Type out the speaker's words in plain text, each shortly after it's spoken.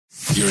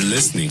You're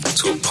listening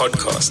to a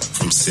podcast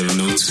from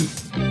 702.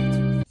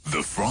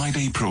 The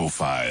Friday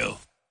Profile.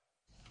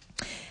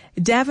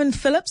 Davin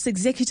Phillips,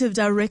 Executive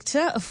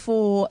Director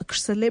for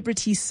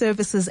Celebrity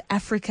Services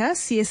Africa,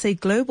 CSA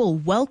Global.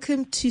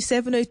 Welcome to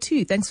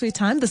 702. Thanks for your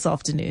time this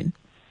afternoon.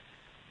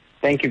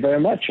 Thank you very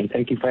much, and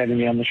thank you for having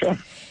me on the show.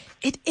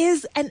 It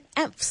is an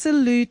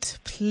absolute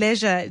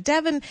pleasure.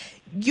 Davin,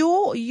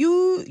 you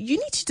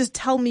need to just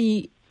tell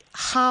me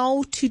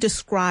how to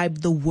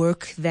describe the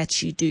work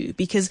that you do,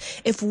 because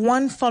if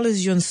one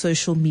follows you on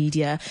social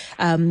media,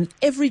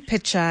 every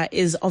picture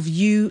is of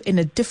you in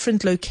a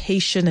different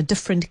location, a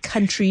different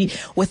country,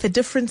 with a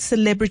different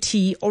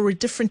celebrity or a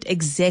different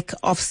exec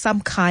of some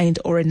kind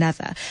or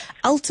another.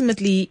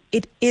 Ultimately,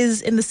 it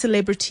is in the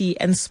celebrity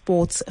and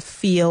sports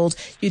field.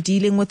 You're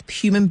dealing with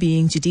human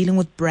beings, you're dealing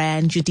with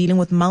brands, you're dealing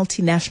with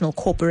multinational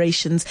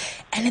corporations,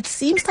 and it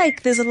seems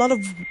like there's a lot of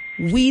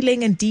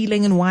wheeling and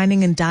dealing and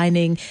whining and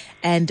dining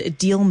and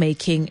deal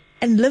making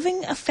and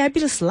living a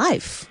fabulous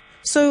life.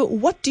 So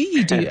what do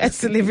you do at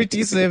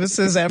Celebrity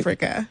Services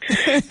Africa?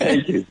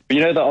 Thank you. You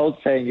know, the old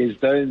saying is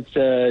don't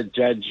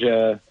judge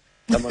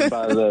someone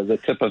by the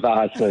tip of the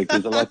iceberg.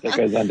 There's a lot that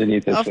goes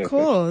underneath the surface. Of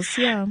course,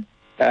 yeah.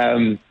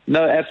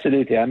 No,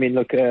 absolutely. I mean,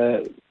 look,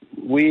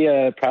 we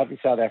are a proudly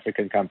South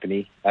African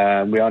company.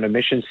 We're on a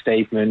mission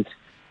statement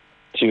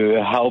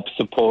to help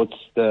support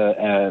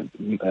develop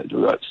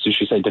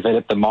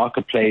the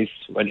marketplace,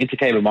 an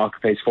entertainment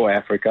marketplace for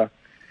Africa.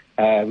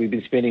 We've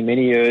been spending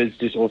many years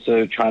just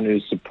also trying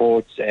to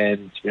support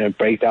and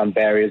break down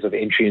barriers of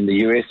entry in the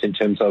US in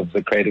terms of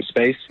the creative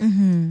space.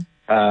 Mm-hmm.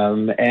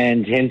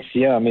 And hence,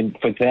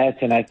 for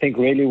that, and I think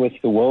really with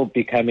the world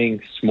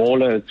becoming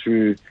smaller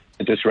through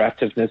the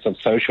disruptiveness of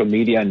social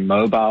media and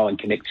mobile and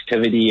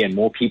connectivity and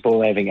more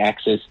people having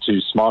access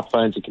to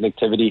smartphones and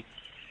connectivity,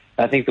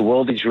 I think the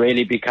world is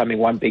really becoming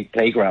one big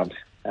playground.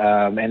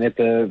 And at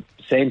the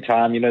same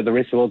time, the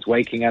rest of the world's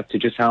waking up to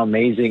just how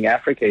amazing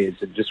Africa is,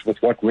 and just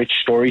with what rich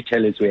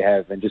storytellers we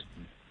have, and just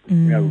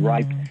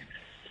ripe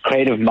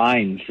creative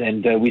minds.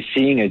 And we're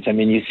seeing it. I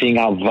mean, you're seeing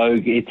how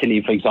Vogue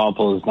Italy, for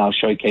example, is now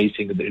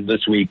showcasing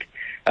this week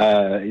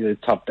the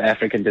top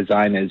African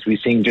designers. We're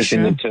seeing just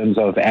in the terms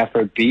of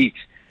Afrobeat.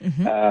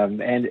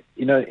 Mm-hmm. And,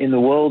 in the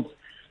world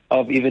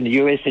of even the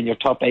US and your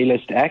top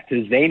A-list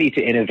actors, they need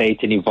to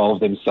innovate and evolve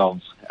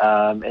themselves.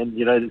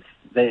 And,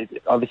 they're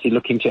obviously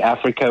looking to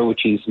Africa,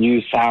 which is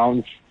new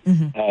sounds,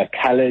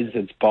 colors,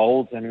 it's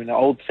bold. And an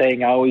old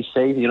saying I always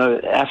say,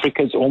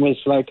 Africa's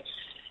almost like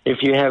if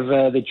you have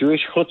the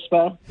Jewish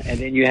chutzpah and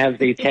then you have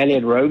the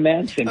Italian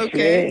romance and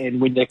flair, and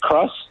when they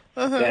cross,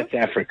 that's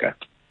Africa.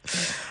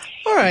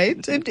 All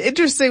right.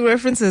 Interesting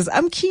references.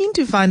 I'm keen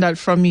to find out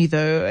from you,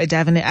 though,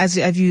 Davin, as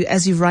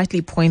you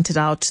rightly pointed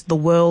out, the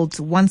world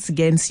once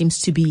again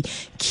seems to be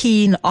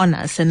keen on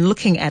us and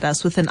looking at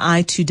us with an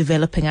eye to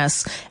developing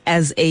us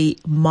as a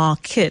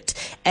market.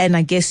 And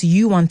I guess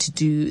you want to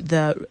do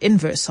the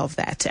inverse of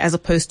that, as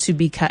opposed to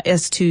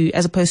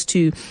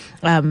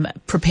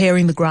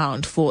preparing the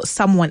ground for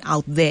someone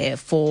out there,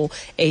 for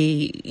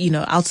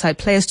outside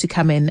players to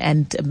come in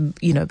and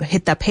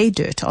hit that pay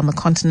dirt on the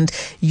continent.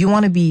 You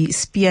want to be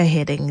spearheading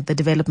the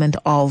development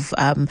of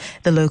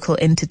the local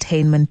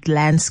entertainment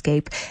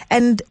landscape.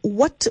 And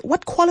what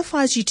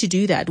qualifies you to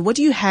do that? What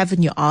do you have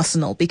in your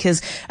arsenal?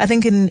 Because I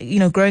think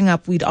growing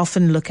up, we'd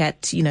often look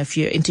at, if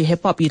you're into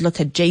hip hop, you'd look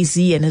at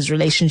Jay-Z and his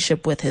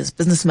relationship with his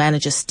business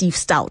manager, Steve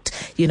Stout,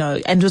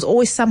 and it was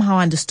always somehow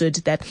understood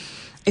that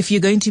if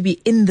you're going to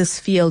be in this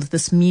field,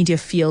 this media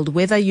field,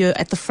 whether you're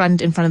at the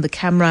front, in front of the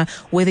camera,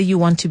 whether you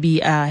want to be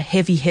a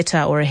heavy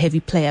hitter or a heavy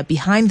player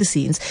behind the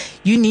scenes,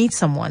 you need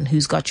someone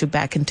who's got your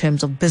back in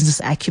terms of business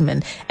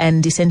acumen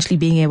and essentially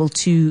being able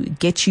to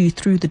get you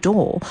through the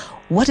door.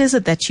 What is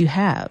it that you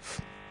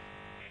have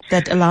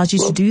that allows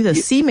you to do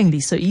this seemingly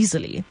so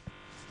easily?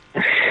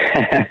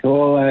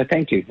 Well,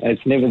 thank you.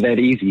 It's never that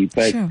easy,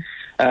 but sure.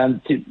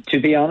 To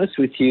be honest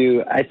with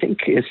you, I think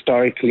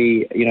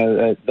historically,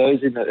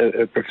 those in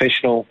a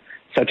professional,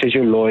 such as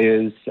your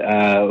lawyers,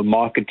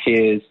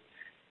 marketeers,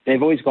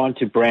 they've always gone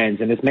to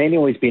brands, and it's mainly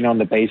always been on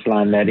the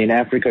baseline that in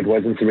Africa it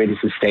wasn't really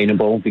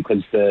sustainable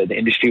because the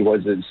industry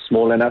wasn't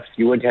small enough.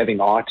 You weren't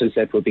having artists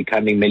that were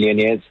becoming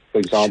millionaires, for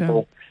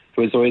example.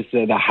 Sure. It was always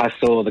the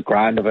hustle, the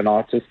grind of an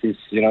artist is,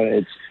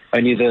 it's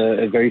only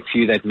the very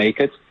few that make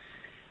it.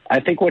 I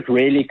think what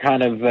really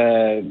kind of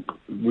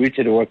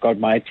rooted or what got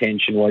my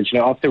attention was,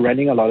 after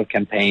running a lot of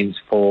campaigns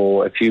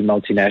for a few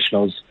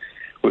multinationals,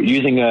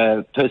 using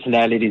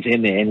personalities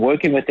in there and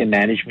working with their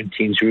management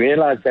teams, we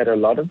realized that a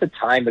lot of the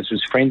time it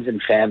was friends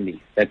and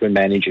family that were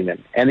managing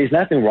them. And there's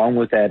nothing wrong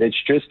with that. It's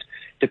just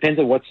depends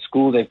on what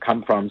school they've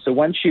come from. So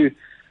once you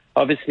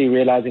obviously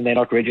realizing they're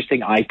not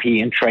registering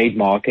IP and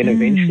trademark, and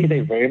eventually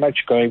they're very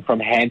much going from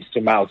hand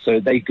to mouth. So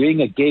they're doing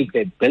a gig,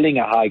 they're billing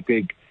a high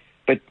gig,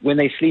 but when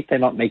they sleep, they're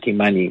not making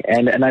money.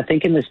 And I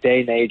think in this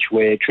day and age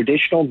where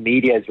traditional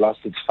media has lost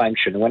its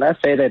function, when I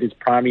say that its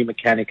primary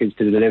mechanic is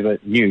to deliver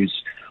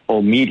news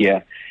or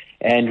media,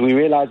 and we're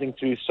realizing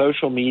through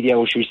social media,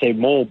 or should we say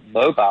more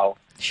mobile,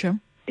 sure,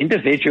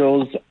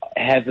 individuals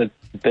have the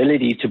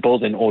ability to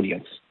build an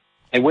audience.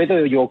 And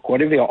whatever your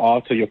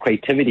art or your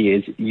creativity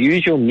is,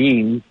 use your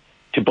means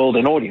to build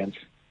an audience.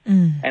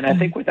 And I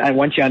think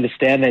once you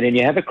understand that and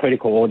you have a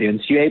critical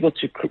audience, you're able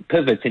to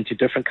pivot into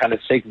different kind of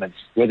segments,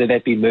 whether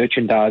that be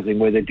merchandising,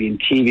 whether it be in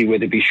TV,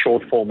 whether it be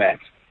short formats,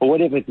 or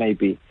whatever it may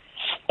be.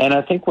 And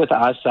I think with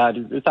our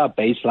side, with our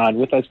baseline,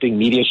 with us doing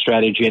media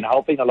strategy and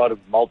helping a lot of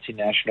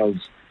multinationals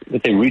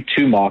with their route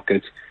to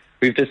market,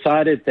 we've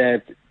decided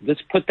that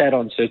let's put that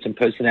on certain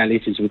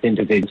personalities within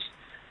individuals,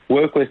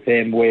 work with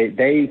them where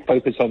they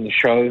focus on the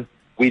show,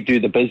 we do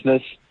the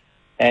business,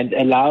 and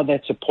allow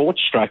that support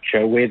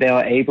structure where they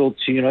are able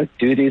to,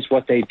 do this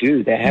what they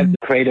do. They have the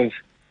creative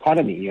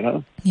economy,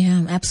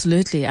 Yeah,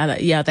 absolutely.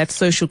 That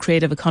social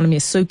creative economy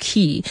is so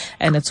key,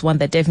 and it's one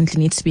that definitely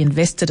needs to be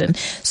invested in.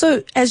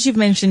 So, as you've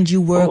mentioned, you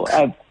work...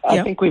 Well,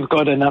 I think we've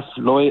got enough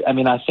lawyers. I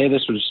mean, I say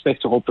this with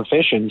respect to all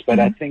professions, but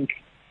I think,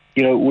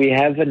 we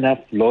have enough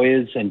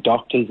lawyers and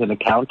doctors and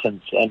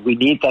accountants, and we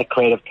need that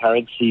creative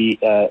currency.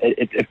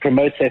 It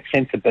promotes that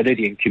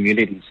sensibility in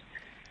communities.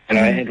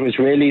 And it was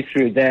really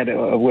through that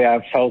where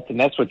I felt, and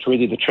that's what's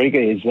really the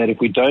trigger, is that if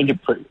we don't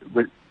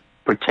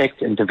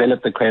protect and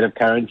develop the creative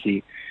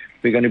currency,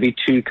 we're going to be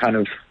too kind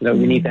of,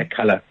 we need that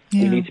color.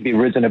 Yeah. We need to be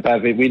risen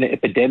above it. We're in an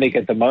epidemic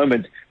at the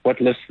moment.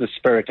 What lifts the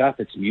spirit up?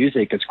 It's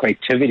music, it's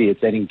creativity, it's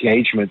that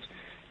engagement.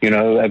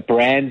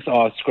 Brands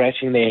are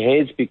scratching their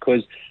heads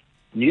because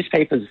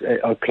newspapers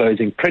are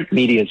closing, print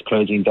media is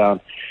closing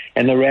down.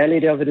 And the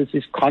reality of it is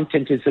this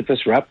content is a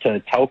disruptor.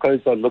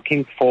 Telcos are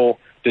looking for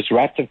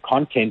disruptive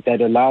content that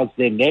allows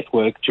their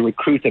network to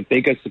recruit a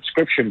bigger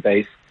subscription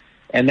base.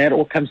 And that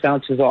all comes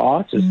down to the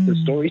artists, the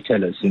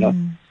storytellers,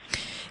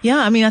 Yeah,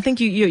 I mean, I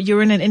think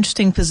you're in an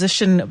interesting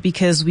position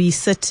because we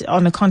sit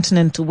on a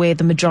continent where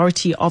the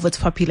majority of its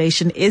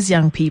population is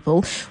young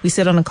people. We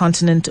sit on a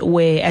continent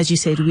where, as you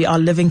said, we are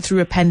living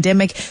through a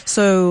pandemic.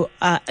 So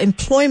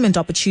employment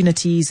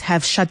opportunities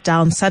have shut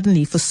down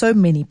suddenly for so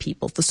many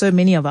people, for so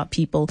many of our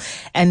people.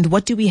 And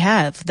what do we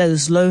have?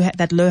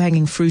 That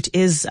low-hanging fruit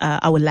is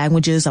our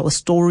languages, our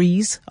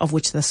stories, of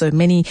which there's so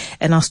many,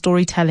 and our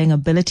storytelling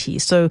ability.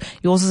 So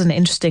yours is an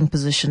interesting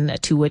position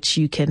to which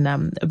you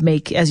can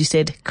make, as you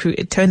said,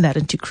 turn that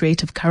into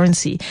creative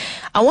currency.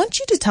 I want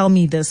you to tell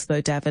me this,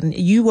 though, Davin.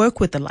 You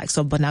work with the likes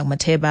of Bonang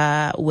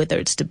Matheba, whether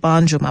it's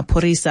D'banj or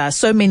Maphorisa,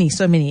 so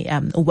many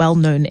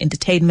well-known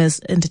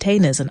entertainers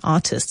and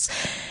artists.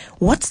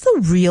 What's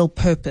the real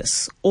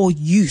purpose or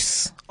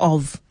use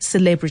of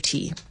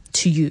celebrity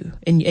to you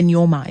in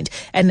your mind?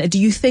 And do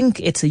you think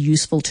it's a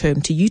useful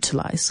term to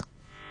utilize?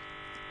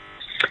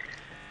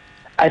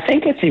 I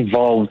think it's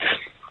evolved.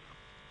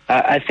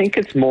 I think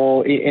it's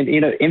more,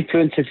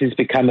 influencers has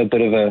become a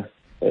bit of a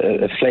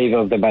flavor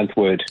of the month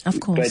word. Of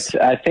course.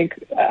 But I think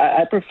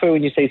I prefer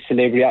when you say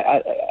celebrity,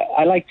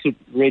 I like to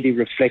really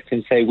reflect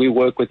and say we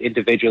work with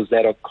individuals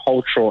that are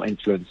cultural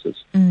influencers.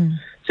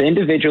 So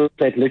individuals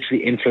that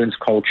literally influence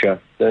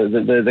culture.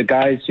 The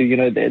guys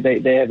who,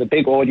 they have a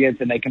big audience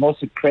and they can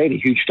also create a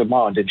huge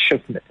demand and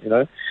shift it,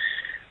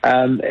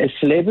 A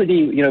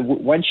celebrity,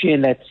 once you're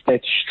in that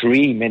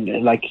stream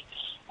and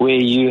where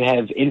you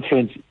have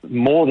influenced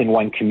more than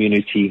one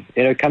community,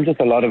 it comes with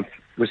a lot of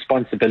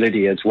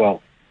responsibility as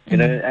well.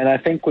 And I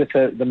think with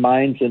the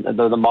minds and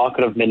the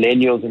market of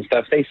millennials and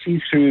stuff, they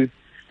see through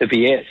the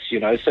BS,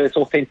 so it's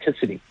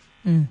authenticity.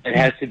 It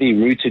has to be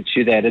rooted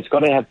to that. It's got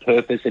to have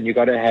purpose and you've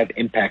got to have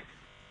impact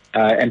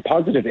and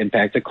positive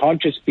impact. It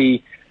can't just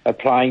be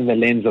applying the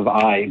lens of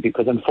I,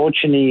 because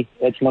unfortunately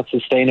it's not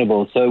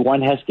sustainable. So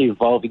one has to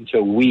evolve into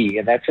a we,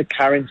 and that's a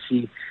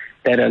currency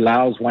that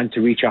allows one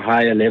to reach a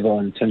higher level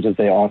in terms of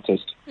their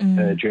artist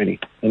journey,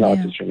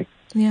 artist journey.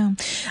 Yeah.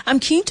 I'm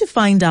keen to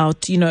find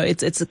out,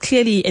 it's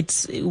clearly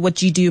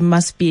what you do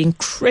must be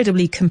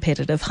incredibly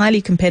competitive,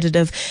 highly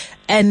competitive.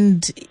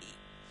 And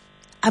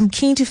I'm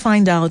keen to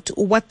find out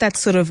what that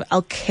sort of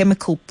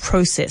alchemical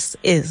process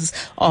is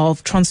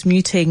of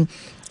transmuting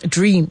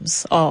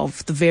dreams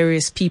of the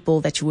various people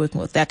that you're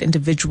working with, that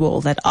individual,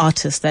 that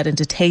artist, that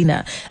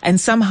entertainer, and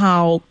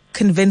somehow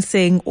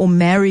convincing or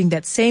marrying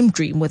that same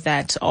dream with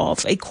that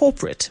of a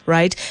corporate,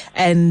 right?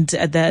 And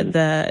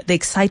the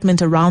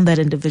excitement around that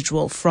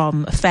individual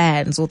from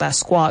fans or their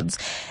squads,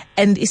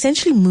 and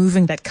essentially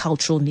moving that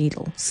cultural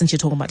needle, since you're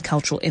talking about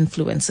cultural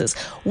influences.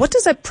 What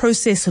does that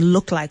process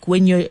look like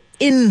when you're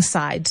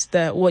inside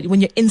the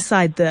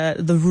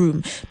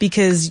room?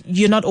 Because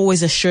you're not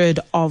always assured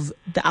of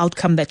the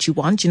outcome that you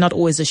want. You're not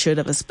always assured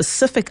of a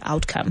specific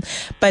outcome.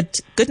 But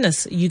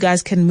goodness, you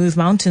guys can move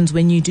mountains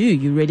when you do.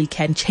 You really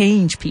can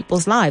change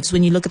people's lives.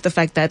 When you look at the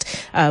fact that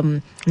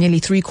nearly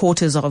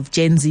 3/4 of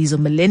Gen Zs or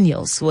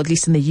millennials, or at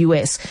least in the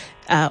US,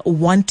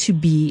 want to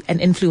be an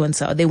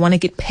influencer. They want to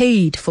get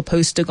paid for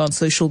posting on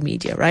social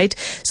media, right?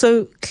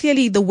 So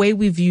clearly the way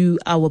we view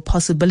our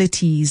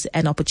possibilities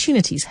and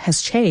opportunities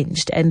has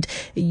changed, and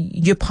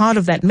you're part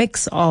of that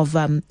mix of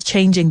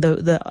changing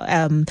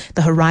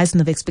the horizon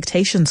of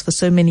expectations for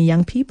so many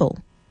young people.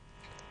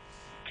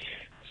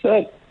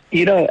 So,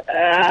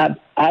 I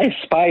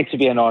aspire to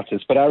be an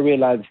artist, but I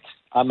realized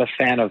I'm a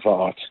fan of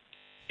art.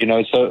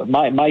 So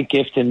my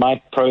gift and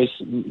my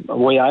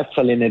where I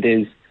fell in it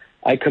is,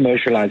 I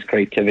commercialize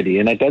creativity,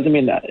 and it doesn't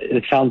mean that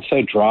it sounds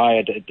so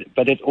dry,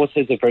 but it also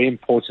is a very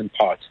important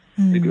part.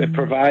 It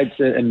provides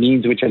a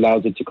means which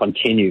allows it to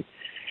continue.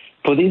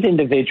 For these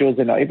individuals,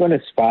 and everyone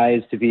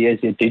aspires to be as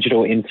a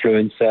digital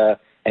influencer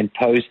and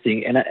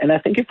posting, and I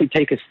think if we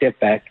take a step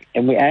back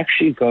and we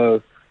actually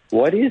go,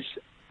 what is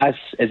us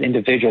as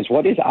individuals,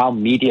 what is our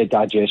media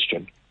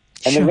digestion?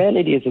 And the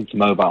reality is it's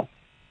mobile.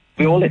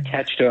 We're all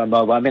attached to our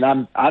mobile. I mean,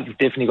 I've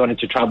definitely got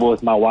into trouble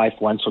with my wife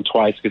once or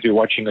twice because we're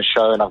watching a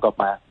show and I've got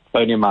my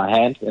phone in my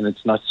hand and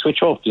it's not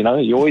switch off,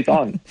 you're always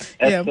on.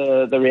 That's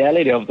the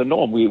reality of the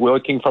norm. We're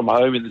working from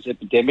home in this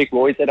epidemic. We're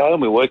always at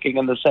home. We're working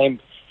in the same,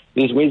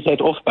 where's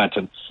that off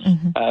button?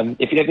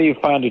 If ever you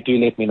find it, do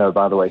let me know,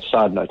 by the way.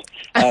 Side note.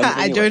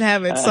 I don't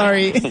have it.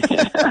 Sorry.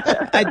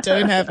 I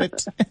don't have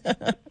it.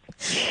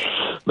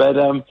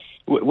 But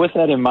with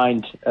that in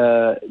mind,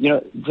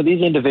 for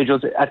these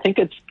individuals, I think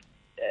it's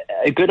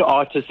a good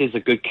artist is a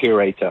good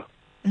curator.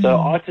 So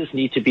artists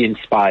need to be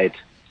inspired.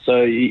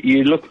 So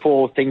you look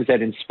for things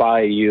that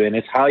inspire you, and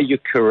it's how you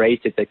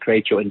curate it that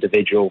create your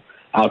individual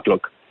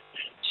outlook.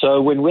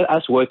 So when we're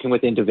us working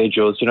with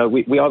individuals,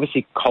 we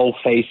obviously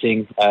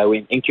cold-facing, we're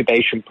in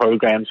incubation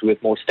programs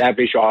with more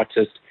established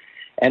artists,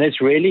 and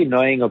it's really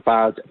knowing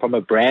about, from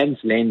a brand's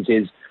lens,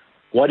 is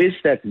what is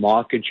that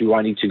market you're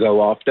wanting to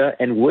go after,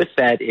 and with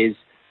that is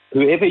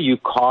whoever you're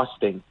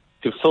casting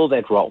to fill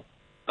that role.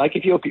 Like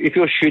if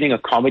you're shooting a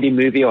comedy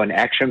movie or an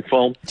action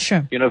film,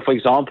 sure. For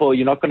example,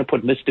 you're not going to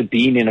put Mr.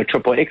 Bean in a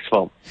XXX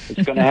film.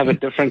 It's going to have a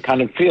different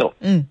kind of feel.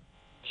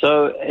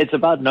 So it's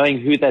about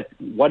knowing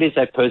what is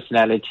that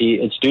personality.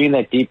 It's doing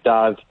that deep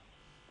dive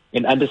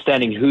in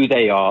understanding who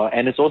they are,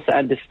 and it's also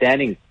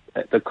understanding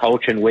the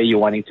culture and where you're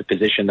wanting to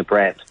position the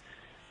brand.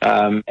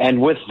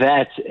 And with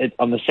that,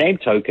 on the same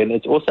token,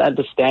 it's also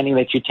understanding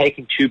that you're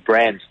taking two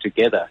brands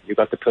together. You've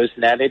got the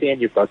personality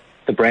and you've got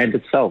the brand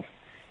itself.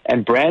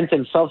 And brands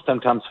themselves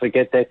sometimes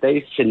forget that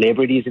they're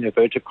celebrities in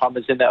inverted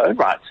commas in their own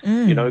right.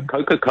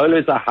 Coca-Cola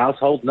is a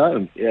household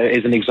name,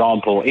 as an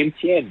example.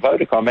 MTN,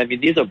 Vodacom, I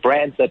mean, these are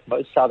brands that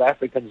most South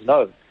Africans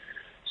know.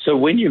 So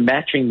when you're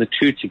matching the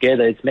two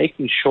together, it's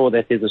making sure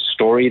that there's a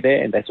story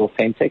there and that's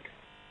authentic,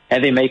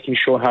 and then making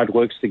sure how it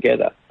works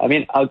together. I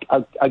mean,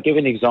 I'll give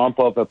an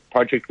example of a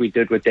project we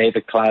did with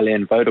David Clylie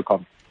and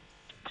Vodacom,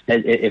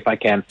 if I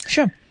can.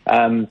 Sure.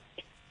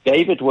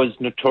 David was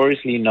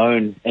notoriously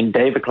known, and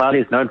David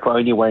Clylie is known for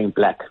only wearing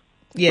black.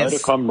 Yes.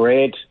 Vodacom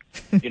Red,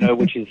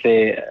 which is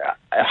their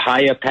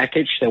higher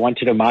package. They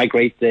wanted to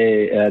migrate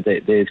their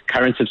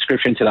current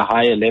subscription to the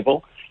higher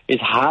level.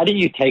 Is how do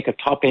you take a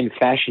top-end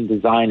fashion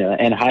designer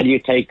and how do you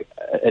take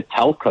a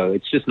telco?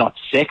 It's just not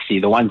sexy.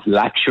 The one's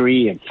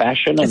luxury and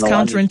fashion, and it's the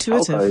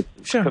counterintuitive. Telco,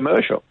 sure.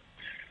 Commercial.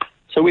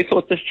 So we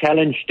thought this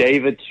challenged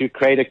David to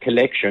create a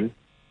collection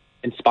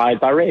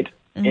inspired by red,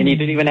 and he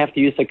didn't even have to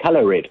use the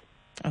color red.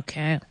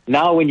 Okay.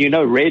 Now, when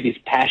red is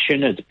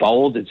passion, it's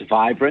bold, it's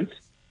vibrant,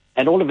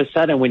 and all of a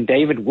sudden, when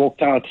David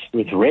walked out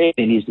with red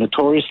and he's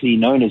notoriously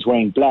known as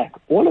wearing black,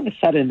 all of a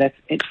sudden that's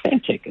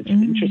authentic. It's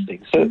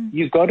interesting. So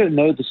you've got to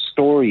know the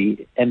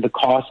story and the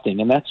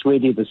casting, and that's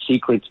really the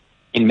secret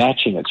in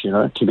matching it,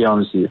 to be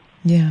honest with you.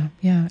 Yeah,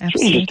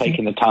 absolutely. Just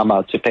taking the time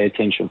out to pay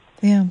attention.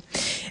 Yeah.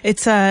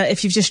 It's,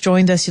 if you've just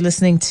joined us, you're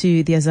listening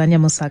to the Azania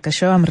Mosaka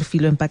Show. I'm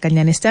Refilwe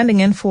Mpakanyane, standing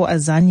in for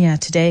Azania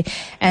today.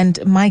 And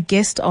my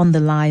guest on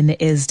the line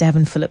is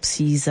Davin Phillips.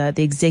 He's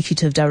the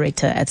Executive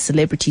Director at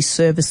Celebrity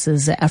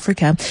Services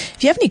Africa.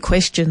 If you have any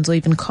questions or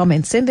even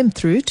comments, send them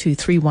through to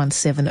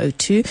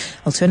 31702.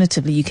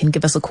 Alternatively, you can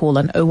give us a call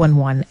on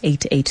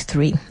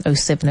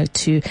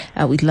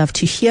 011-883-0702. We'd love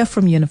to hear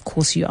from you. And of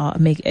course, you are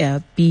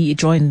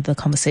join the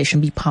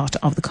conversation, be part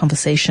of the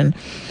conversation.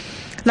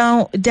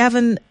 Now,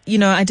 Davin,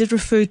 I did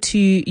refer to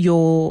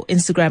your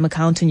Instagram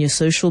account and your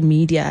social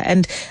media.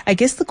 And I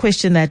guess the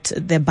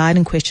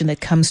Biden question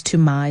that comes to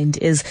mind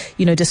is,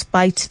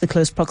 despite the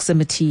close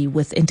proximity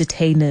with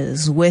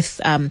entertainers, with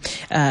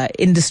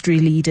industry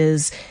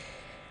leaders,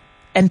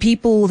 and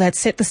people that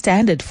set the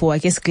standard for, I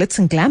guess, glitz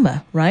and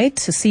glamour, right?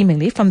 So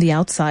seemingly from the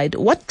outside,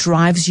 what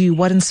drives you?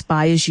 What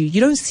inspires you? You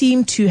don't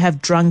seem to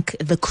have drunk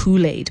the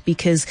Kool-Aid,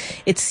 because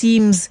it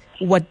seems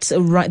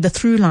the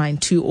through line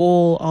to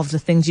all of the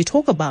things you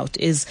talk about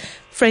is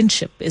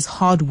friendship, is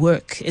hard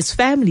work, is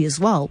family as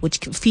well, which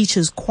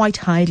features quite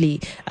highly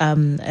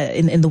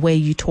in the way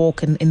you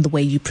talk and in the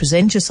way you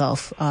present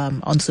yourself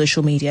on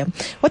social media.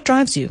 What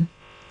drives you?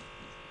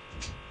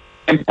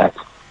 Impact.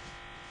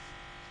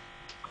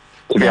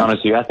 To be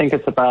honest with you, I think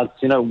it's about,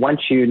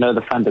 once you know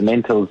the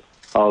fundamentals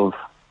of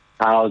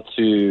how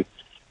to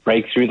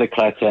break through the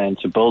clutter and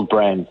to build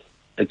brands,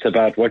 it's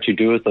about what you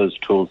do with those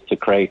tools to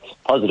create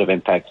positive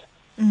impact.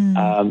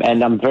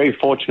 And I'm very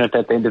fortunate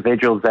that the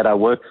individuals that I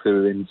work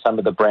through in some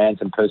of the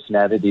brands and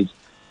personalities,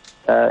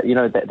 that's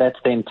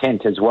the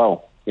intent as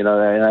well. And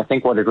I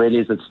think what it really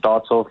is, it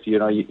starts off,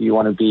 you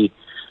want to be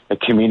a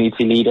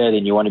community leader,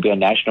 then you want to be a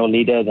national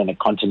leader, then a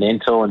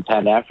continental and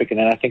Pan-African.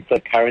 And I think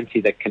the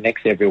currency that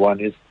connects everyone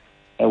is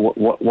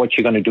what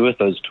you're going to do with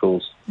those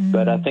tools.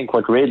 But I think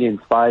what really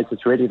inspires,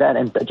 it's really that,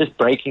 and just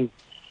breaking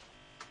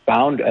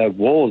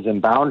walls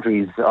and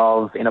boundaries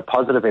in a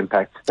positive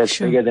impact that's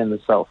bigger than the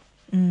self.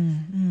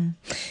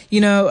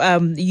 You know,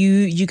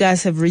 you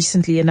guys have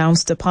recently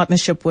announced a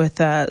partnership with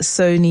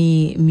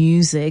Sony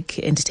Music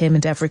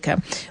Entertainment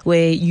Africa,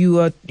 where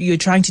you're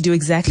trying to do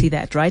exactly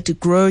that, right? To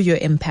grow your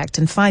impact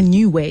and find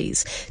new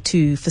ways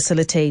to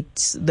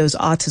facilitate those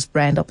artist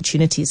brand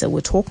opportunities that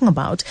we're talking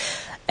about.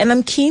 And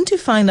I'm keen to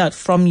find out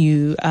from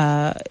you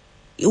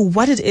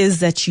what it is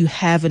that you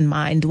have in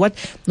mind. What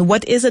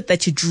is it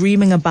that you're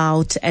dreaming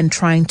about and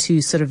trying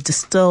to sort of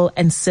distill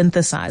and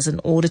synthesize in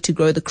order to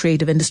grow the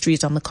creative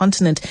industries on the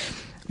continent?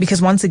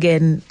 Because once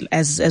again,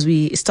 as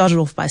we started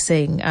off by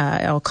saying,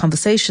 our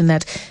conversation,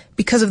 that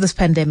because of this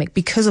pandemic,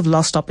 because of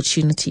lost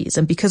opportunities,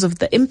 and because of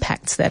the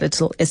impacts that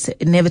it's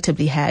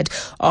inevitably had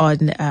on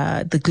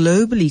the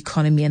global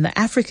economy and the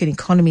African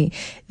economy,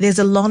 there's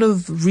a lot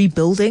of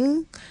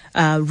rebuilding,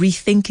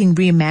 rethinking,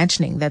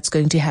 reimagining that's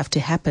going to have to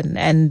happen.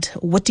 And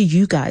what do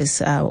you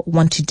guys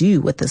want to do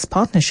with this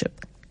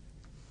partnership?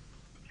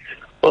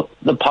 Well,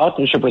 the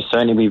partnership with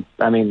Sony,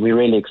 we're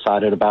really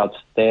excited about.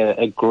 They're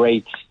a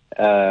great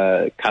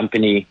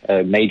company,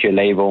 a major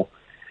label.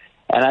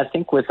 And I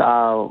think with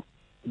our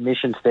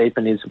mission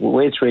statement is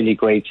where it's really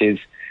great is,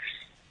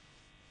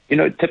 you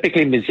know,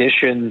 typically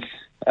musicians,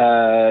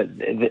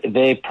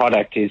 their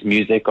product is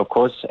music, of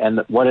course, and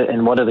what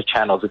are the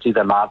channels? It's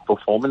either live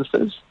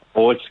performances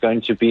or it's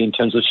going to be in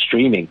terms of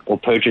streaming or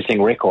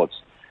purchasing records.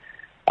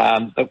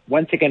 But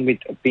once again, we're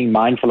being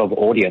mindful of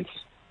audience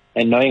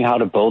and knowing how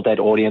to build that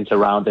audience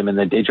around them in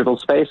the digital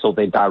space or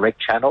their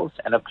direct channels,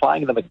 and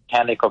applying the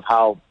mechanic of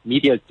how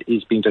media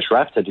is being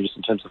disrupted just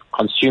in terms of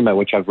consumer,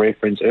 which I've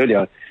referenced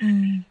earlier.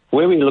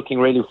 Where we're looking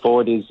really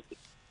forward is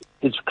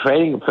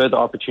creating further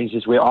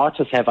opportunities where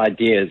artists have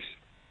ideas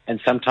and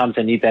sometimes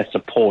they need that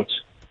support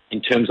in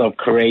terms of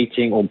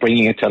creating or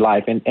bringing it to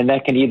life. And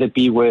that can either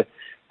be with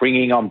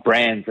bringing on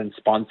brands and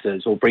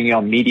sponsors or bringing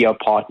on media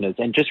partners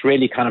and just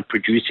really kind of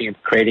producing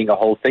and creating a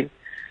whole thing.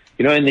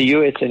 You know, in the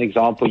U.S., an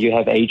example, you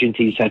have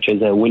agencies such as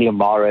William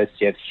Morris,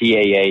 you have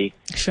CAA,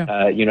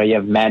 Sure. You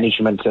have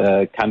management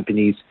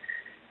companies.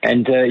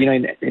 And,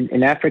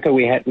 in Africa,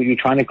 we're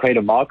trying to create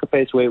a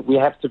marketplace where we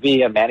have to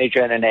be a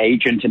manager and an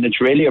agent, and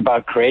it's really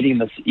about creating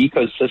this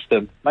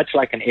ecosystem, much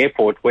like an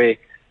airport, where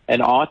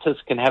an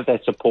artist can have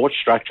that support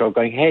structure of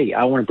going, hey,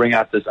 I want to bring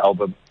out this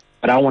album,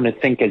 but I want to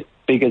think as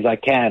big as I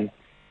can.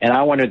 And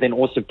I want to then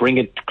also bring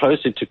it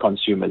closer to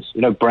consumers.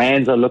 You know,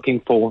 brands are looking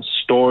for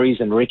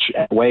stories and rich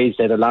ways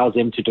that allows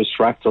them to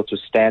disrupt or to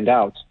stand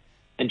out,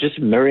 and just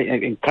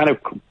mirroring and kind of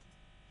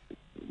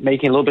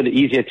making it a little bit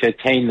easier to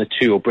attain the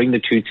two or bring the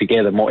two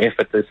together more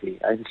effortlessly.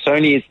 And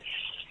Sony is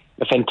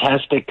a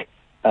fantastic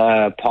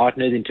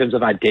partner in terms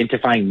of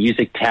identifying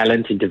music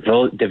talent and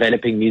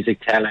developing music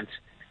talent.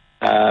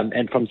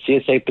 And from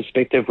CSA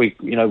perspective, we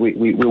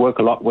work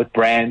a lot with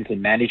brands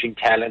and managing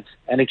talent,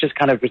 and it just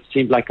kind of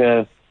seemed like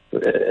a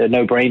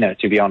no-brainer,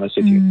 to be honest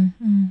with you.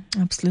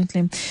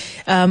 Absolutely.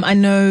 I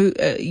know,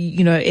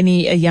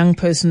 a young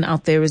person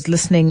out there is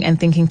listening and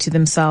thinking to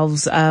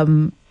themselves,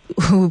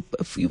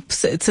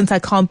 since I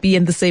can't be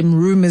in the same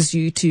room as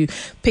you to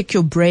pick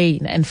your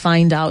brain and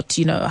find out,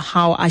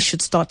 how I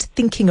should start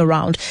thinking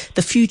around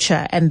the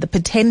future and the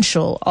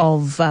potential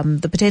of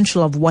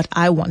what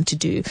I want to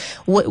do.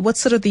 What's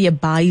sort of the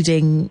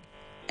abiding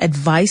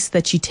advice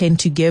that you tend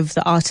to give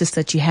the artists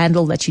that you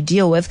handle, that you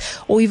deal with,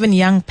 or even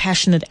young,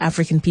 passionate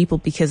African people?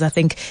 Because I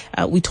think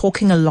we're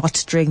talking a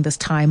lot during this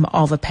time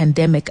of a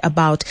pandemic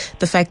about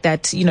the fact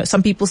that,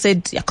 some people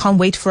said, I can't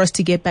wait for us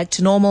to get back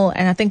to normal.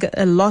 And I think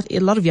a lot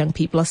of young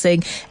people are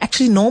saying,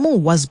 actually, normal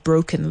was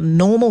broken.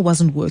 Normal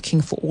wasn't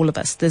working for all of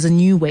us. There's a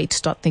new way to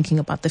start thinking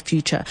about the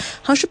future.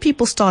 How should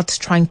people start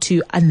trying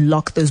to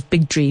unlock those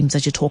big dreams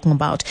that you're talking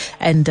about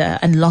and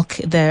unlock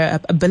their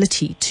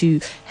ability to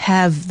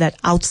have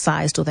that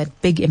outsized or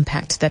that big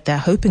impact that they're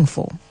hoping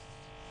for?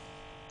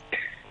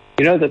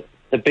 The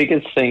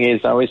biggest thing is,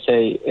 I always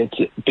say, it's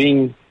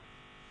being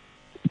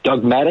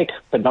dogmatic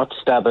but not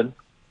stubborn,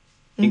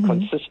 being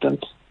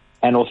consistent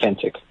and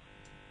authentic.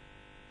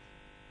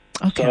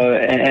 Okay. So,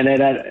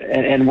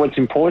 and what's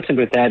important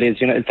with that is,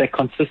 it's that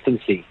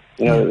consistency.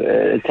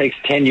 It takes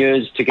 10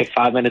 years to get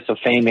 5 minutes of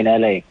fame in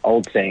LA,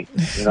 old saying.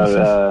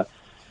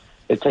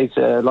 It takes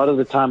a lot of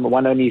the time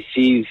one only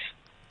sees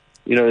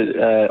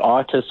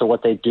artists or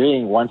what they're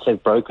doing once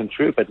they've broken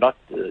through, but not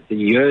the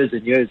years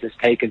and years it's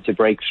taken to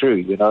break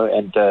through,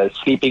 and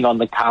sleeping on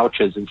the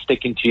couches and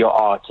sticking to your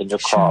art and your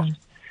craft. Sure.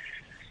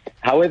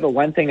 However,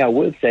 one thing I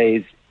would say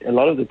is a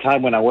lot of the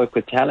time when I work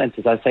with talent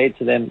is I say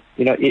to them,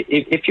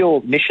 if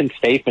your mission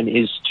statement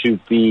is to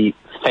be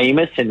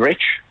famous and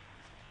rich,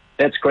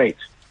 that's great.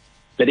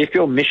 But if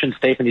your mission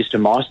statement is to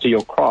master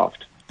your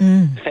craft,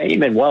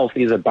 fame and wealth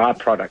is a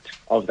byproduct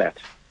of that.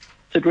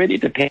 So it really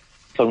depends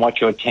on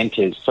what your intent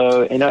is.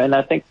 So, and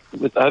I think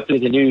with hopefully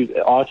the new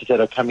artists that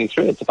are coming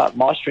through, it's about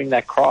mastering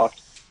that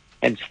craft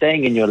and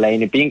staying in your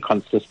lane and being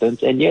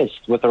consistent. And yes,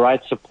 with the right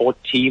support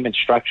team and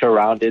structure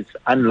around it,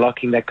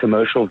 unlocking that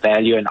commercial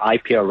value and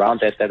IP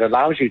around that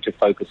allows you to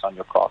focus on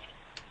your craft.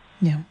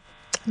 Yeah.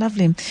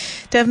 Lovely.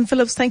 Davin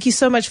Phillips, thank you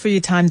so much for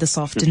your time this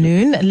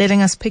afternoon,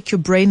 letting us pick your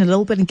brain a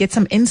little bit and get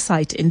some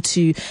insight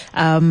into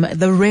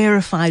the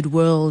rarefied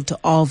world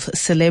of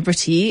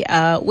celebrity,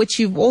 which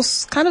you've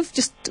also kind of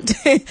just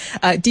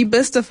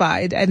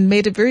demystified and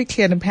made it very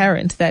clear and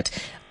apparent that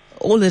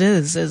all it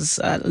is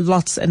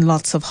lots and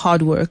lots of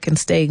hard work and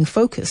staying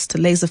focused,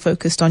 laser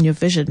focused on your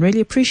vision. Really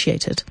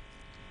appreciate it.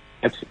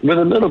 With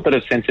a little bit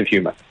of sense of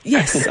humor.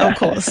 Yes, of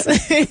course.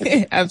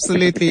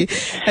 Absolutely.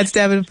 That's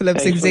Davin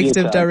Phillips,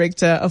 Executive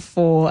Director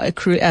for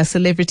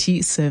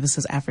Celebrity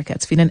Services Africa.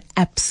 It's been an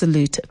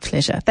absolute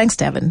pleasure. Thanks,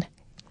 Davin.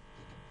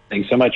 Thanks so much.